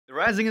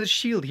Rising of the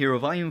Shield Hero,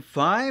 Volume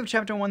 5,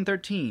 Chapter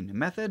 113,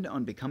 Method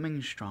on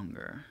Becoming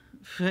Stronger.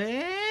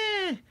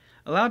 A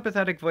loud,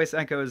 pathetic voice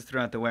echoes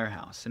throughout the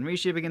warehouse, and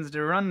Risha begins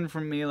to run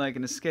from me like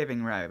an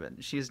escaping rabbit.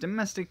 She is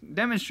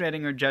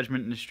demonstrating her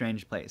judgment in a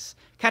strange place.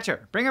 Catch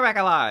her! Bring her back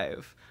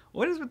alive!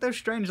 What is with those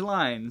strange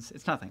lines?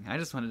 It's nothing. I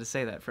just wanted to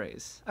say that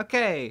phrase.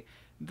 Okay.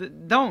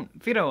 Don't!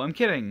 Fido, I'm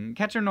kidding.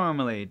 Catch her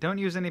normally. Don't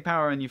use any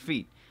power on your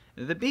feet.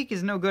 The beak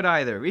is no good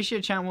either.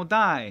 Risha-chan will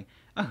die.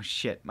 Oh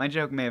shit, my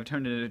joke may have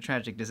turned into a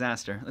tragic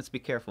disaster. Let's be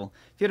careful.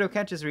 Fido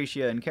catches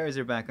Risha and carries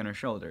her back on her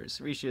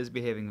shoulders. Risha is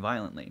behaving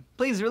violently.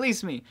 Please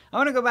release me! I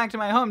want to go back to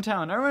my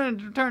hometown. I want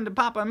to return to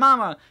Papa and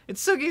Mama!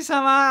 It's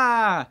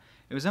Sugi-sama!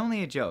 It was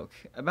only a joke.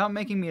 About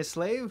making me a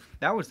slave?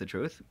 That was the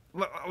truth.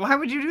 Why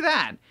would you do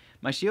that?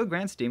 My shield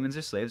grants demons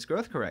or slaves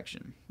growth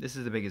correction. This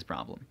is the biggest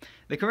problem.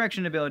 The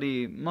correction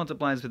ability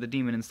multiplies with the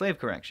demon and slave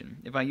correction.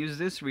 If I use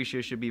this,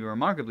 Risha should be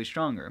remarkably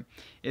stronger.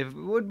 It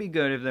would be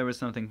good if there was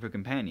something for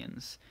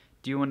companions.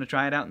 Do you want to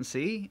try it out and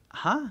see?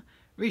 Huh?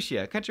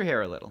 Risha, cut your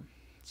hair a little.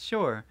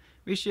 Sure.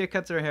 Risha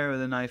cuts her hair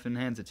with a knife and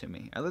hands it to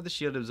me. I let the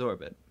shield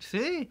absorb it.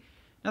 See?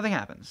 Nothing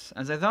happens.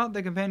 As I thought,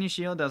 the companion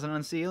shield doesn't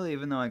unseal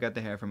even though I got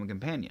the hair from a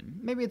companion.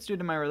 Maybe it's due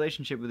to my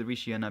relationship with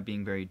Risha not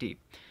being very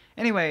deep.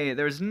 Anyway,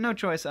 there's no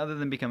choice other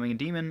than becoming a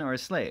demon or a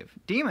slave.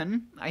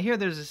 Demon? I hear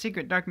there's a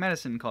secret dark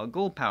medicine called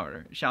gold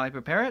powder. Shall I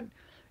prepare it?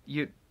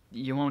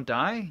 You won't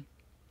die?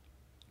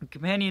 A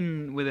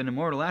companion with an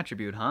immortal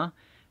attribute, huh?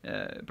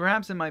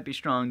 Perhaps it might be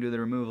strong due to the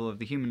removal of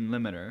the human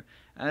limiter.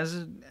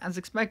 As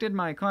expected,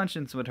 my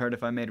conscience would hurt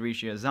if I made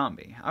Risha a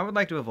zombie. I would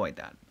like to avoid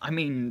that. I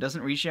mean,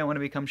 doesn't Risha want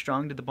to become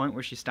strong to the point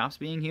where she stops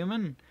being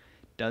human?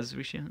 Does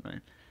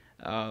Risha?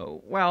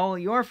 Well,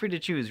 you are free to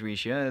choose,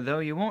 Risha, though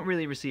you won't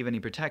really receive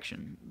any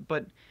protection.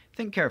 But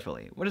think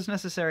carefully. What is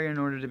necessary in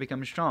order to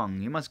become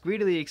strong? You must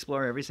greedily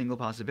explore every single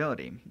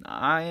possibility.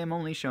 I am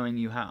only showing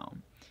you how.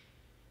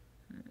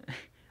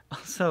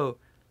 Also,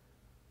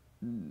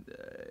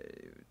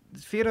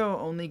 Fido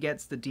only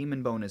gets the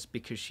demon bonus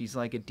because she's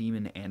like a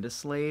demon and a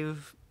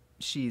slave.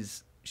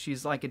 She's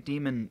like a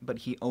demon, but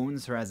he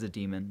owns her as a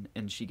demon,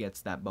 and she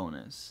gets that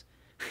bonus.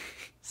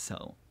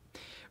 So,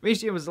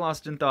 Risha was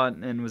lost in thought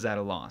and was at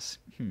a loss.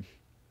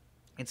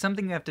 It's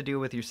something you have to deal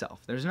with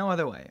yourself. There's no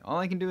other way. All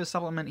I can do is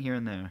supplement here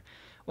and there.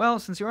 Well,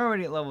 since you're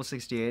already at level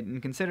 68,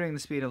 and considering the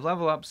speed of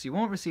level ups, you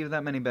won't receive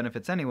that many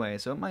benefits anyway,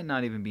 so it might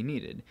not even be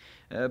needed.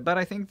 But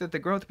I think that the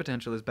growth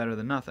potential is better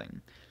than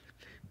nothing.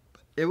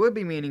 It would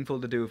be meaningful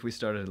to do if we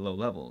started at low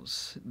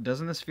levels.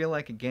 Doesn't this feel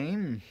like a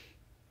game?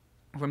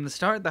 From the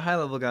start, the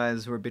high-level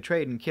guys were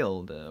betrayed and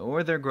killed,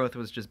 or their growth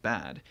was just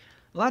bad.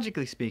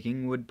 Logically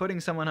speaking, would putting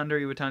someone under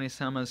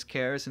Iwatani-sama's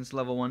care since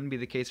level 1 be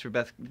the case for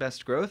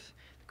best growth?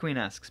 The Queen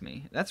asks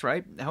me. That's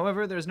right.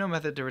 However, there's no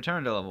method to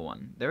return to level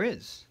 1. There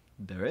is.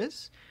 There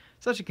is?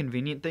 Such a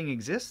convenient thing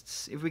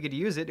exists. If we could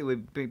use it, it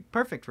would be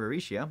perfect for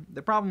Risha.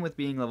 The problem with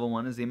being level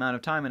 1 is the amount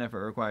of time and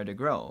effort required to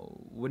grow.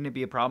 Wouldn't it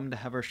be a problem to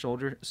have her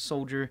shoulder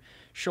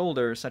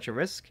such a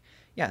risk?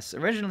 Yes,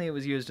 originally it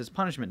was used as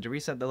punishment to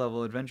reset the level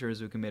of adventurers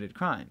who committed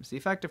crimes. The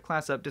effect of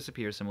class up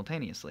disappears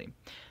simultaneously.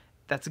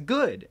 That's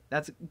good.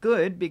 That's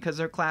good because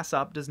her class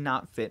up does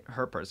not fit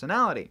her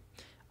personality.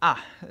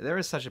 Ah, there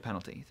is such a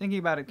penalty. Thinking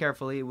about it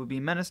carefully, it would be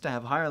a menace to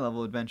have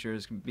higher-level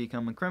adventurers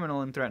become a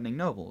criminal and threatening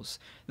nobles.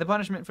 The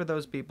punishment for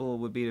those people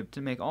would be to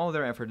make all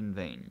their effort in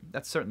vain.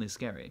 That's certainly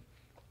scary.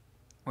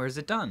 Where is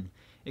it done?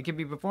 It can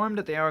be performed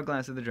at the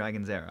Hourglass of the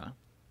Dragon's Era.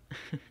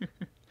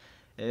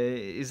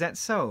 Is that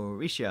so?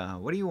 Risha,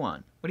 what do you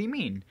want? What do you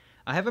mean?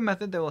 I have a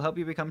method that will help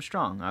you become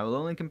strong. I will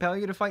only compel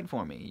you to fight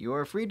for me. You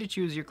are free to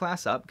choose your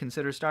class up.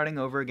 Consider starting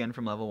over again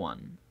from level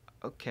 1.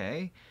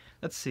 Okay.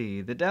 Let's see.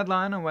 The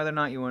deadline on whether or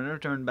not you want to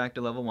return back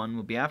to level 1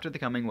 will be after the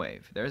coming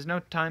wave. There is no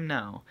time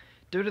now.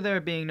 Due to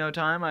there being no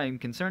time, I am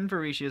concerned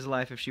for Rishia's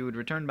life if she would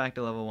return back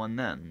to level 1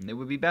 then. It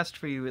would be best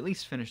for you to at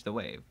least finish the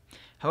wave.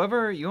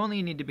 However, you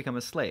only need to become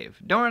a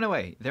slave. Don't run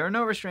away. There are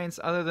no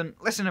restraints other than...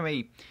 Listen to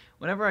me!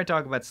 Whenever I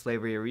talk about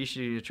slavery,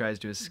 Risha tries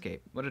to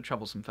escape. What a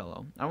troublesome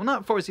fellow. I will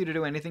not force you to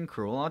do anything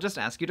cruel. I'll just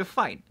ask you to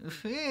fight.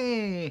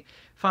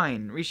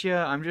 Fine,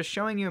 Risha, I'm just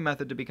showing you a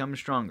method to become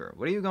stronger.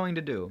 What are you going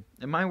to do?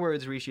 In my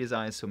words, Rishia's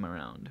eyes swim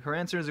around. Her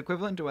answer is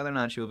equivalent to whether or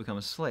not she will become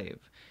a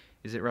slave.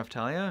 Is it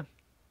Raftalia?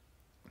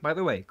 By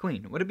the way,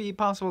 Queen, would it be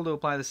possible to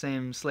apply the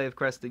same slave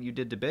crest that you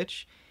did to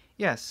Bitch?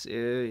 Yes,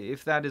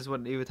 if that is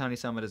what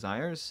Iwatani-sama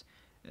desires.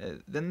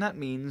 Then that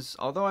means,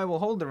 although I will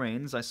hold the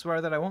reins, I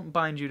swear that I won't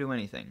bind you to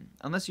anything.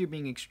 Unless you're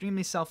being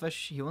extremely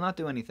selfish, he will not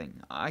do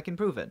anything. I can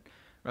prove it.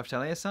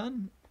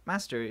 Raftalia-san?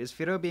 Master, is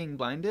Fido being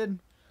blinded?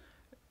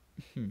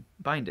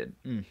 Binded.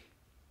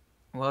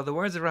 Well, the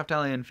words of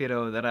Raftalia and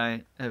Fido that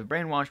I have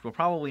brainwashed will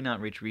probably not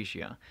reach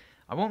Risha.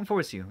 I won't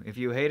force you. If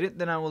you hate it,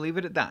 then I will leave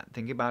it at that.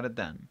 Think about it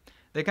then.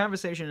 The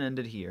conversation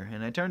ended here,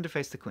 and I turned to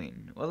face the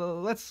Queen.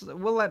 Well,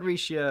 we'll let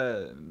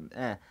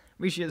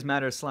Rishia's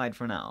matter slide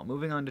for now,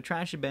 moving on to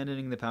Trash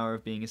abandoning the power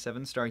of being a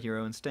 7-star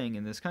hero and staying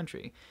in this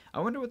country. I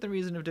wonder what the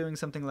reason of doing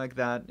something like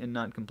that and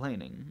not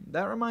complaining.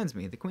 That reminds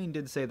me, the Queen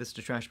did say this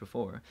to Trash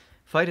before.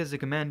 Fight as a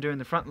commander in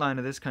the front line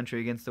of this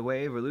country against the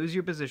wave, or lose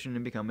your position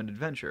and become an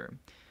adventurer.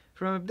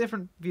 From a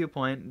different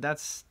viewpoint,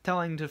 that's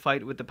telling to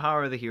fight with the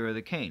power of the hero,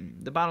 the cane,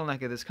 the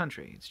bottleneck of this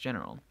country, its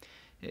general.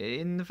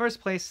 In the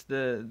first place,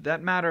 that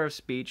matter of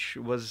speech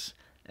was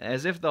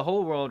as if the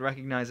whole world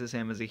recognizes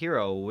him as a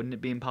hero. Wouldn't it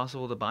be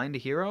impossible to bind a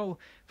hero?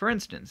 For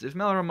instance, if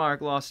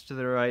Melromark lost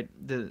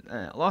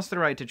the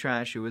right to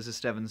Trash, who was a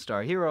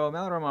 7-star hero,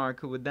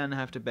 Melromark would then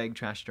have to beg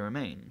Trash to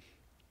remain.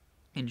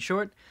 In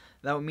short,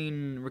 that would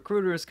mean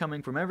recruiters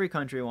coming from every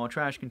country while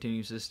Trash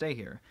continues to stay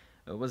here.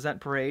 Was that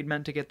parade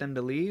meant to get them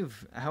to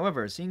leave?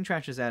 However, seeing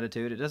Trash's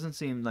attitude, it doesn't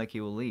seem like he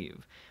will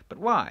leave. But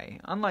why?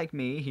 Unlike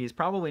me, he's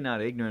probably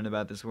not ignorant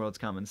about this world's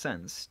common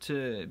sense.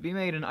 To be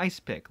made an ice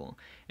pickle,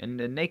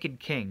 and a naked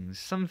king,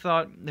 some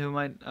thought who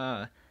might,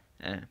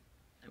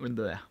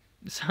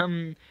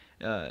 some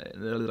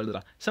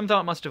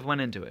thought must have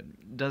went into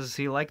it. Does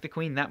he like the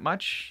queen that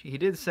much? He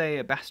did say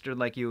a bastard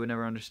like you would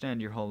never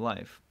understand your whole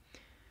life.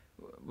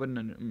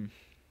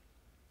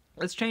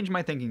 Let's change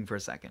my thinking for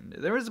a second.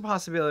 There is a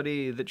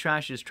possibility that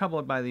Trash is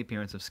troubled by the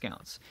appearance of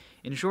scouts.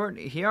 In short,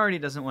 he already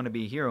doesn't want to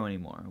be a hero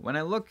anymore. When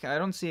I look, I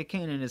don't see a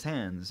cane in his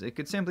hands. It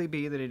could simply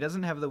be that he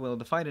doesn't have the will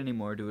to fight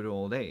anymore due to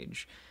old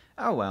age.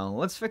 Oh well,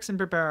 let's fix and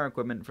prepare our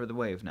equipment for the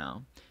wave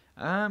now.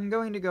 I'm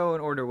going to go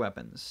and order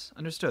weapons.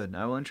 Understood.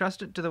 I will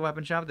entrust it to the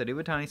weapon shop that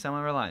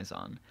Iwatani-sama relies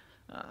on.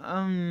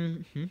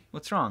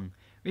 What's wrong?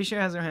 Risha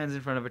has her hands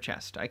in front of her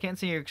chest. I can't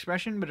see her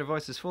expression, but her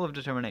voice is full of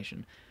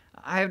determination.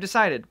 I have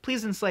decided.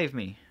 Please enslave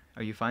me.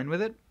 Are you fine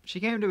with it?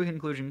 She came to a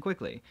conclusion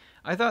quickly.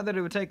 I thought that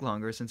it would take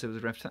longer since it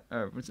was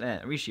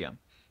Risha.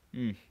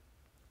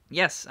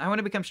 Yes, I want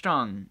to become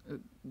strong.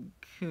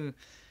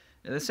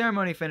 The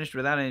ceremony finished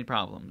without any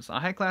problems. A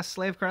high-class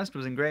slave crest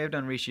was engraved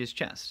on Rishia's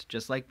chest.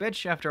 Just like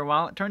Bitch, after a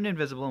while it turned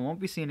invisible and won't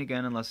be seen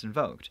again unless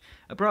invoked.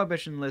 A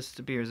prohibition list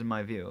appears in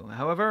my view.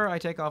 However, I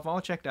take off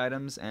all checked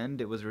items,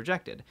 and it was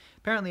rejected.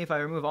 Apparently, if I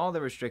remove all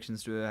the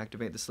restrictions to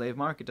activate the slave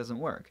mark, it doesn't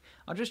work.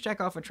 I'll just check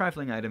off a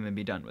trifling item and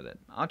be done with it.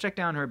 I'll check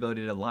down her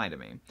ability to lie to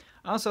me.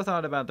 I also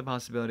thought about the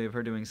possibility of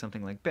her doing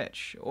something like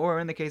Bitch,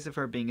 or in the case of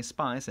her being a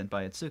spy sent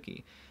by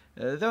Itsuki.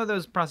 Though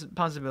those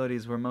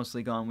possibilities were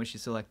mostly gone when she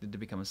selected to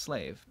become a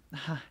slave.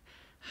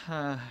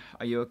 Are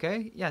you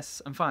okay? Yes,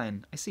 I'm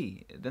fine. I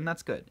see. Then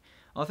that's good.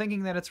 While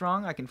thinking that it's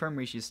wrong, I confirm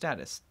Rishi's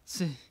status.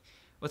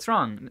 What's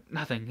wrong?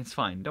 Nothing. It's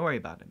fine. Don't worry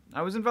about it.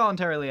 I was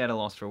involuntarily at a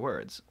loss for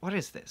words. What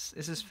is this?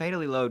 This is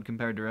fatally low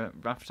compared to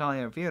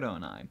Raphtalia, Fiero,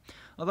 and I.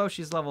 Although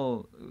she is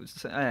level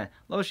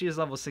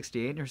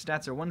 68, her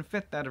stats are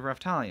 1/5 that of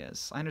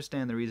Raphtalia's. I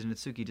understand the reason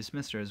Itsuki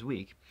dismissed her as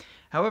weak.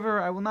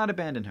 However, I will not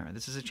abandon her.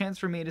 This is a chance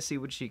for me to see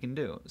what she can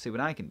do. See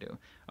what I can do.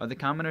 Are the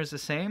commoners the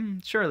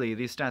same? Surely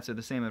these stats are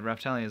the same as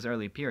Raphtalia's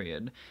early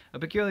period. A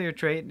peculiar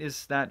trait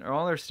is that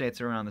all her states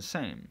are around the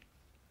same.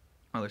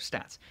 All her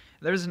stats.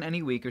 There isn't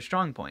any weak or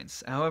strong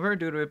points. However,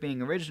 due to it being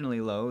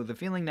originally low, the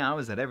feeling now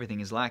is that everything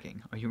is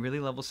lacking. Are you really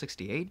level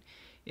 68?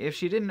 If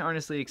she didn't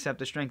earnestly accept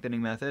the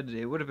strengthening method,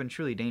 it would have been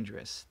truly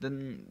dangerous.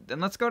 Then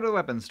let's go to the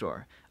weapons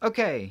store.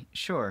 Okay,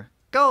 sure.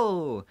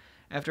 Go!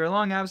 After a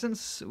long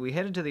absence, we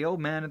headed to the old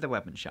man at the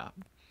weapon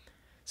shop.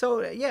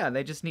 So, yeah,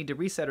 they just need to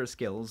reset her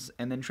skills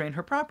and then train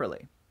her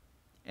properly.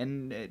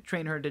 And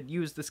train her to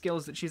use the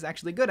skills that she's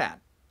actually good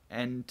at.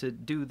 And to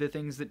do the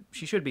things that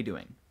she should be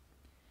doing.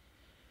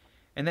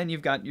 And then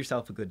you've got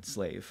yourself a good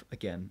slave.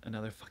 Again,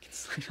 another fucking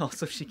slave.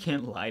 Also, she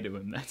can't lie to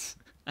him. That's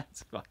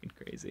fucking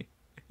crazy.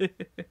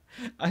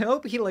 I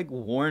hope he,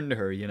 warned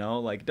her,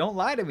 don't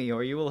lie to me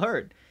or you will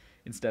hurt.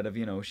 Instead of,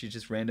 she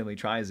just randomly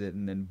tries it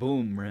and then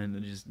boom,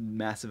 and just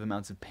massive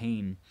amounts of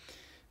pain.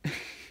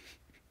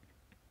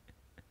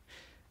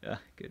 Ah,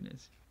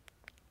 goodness.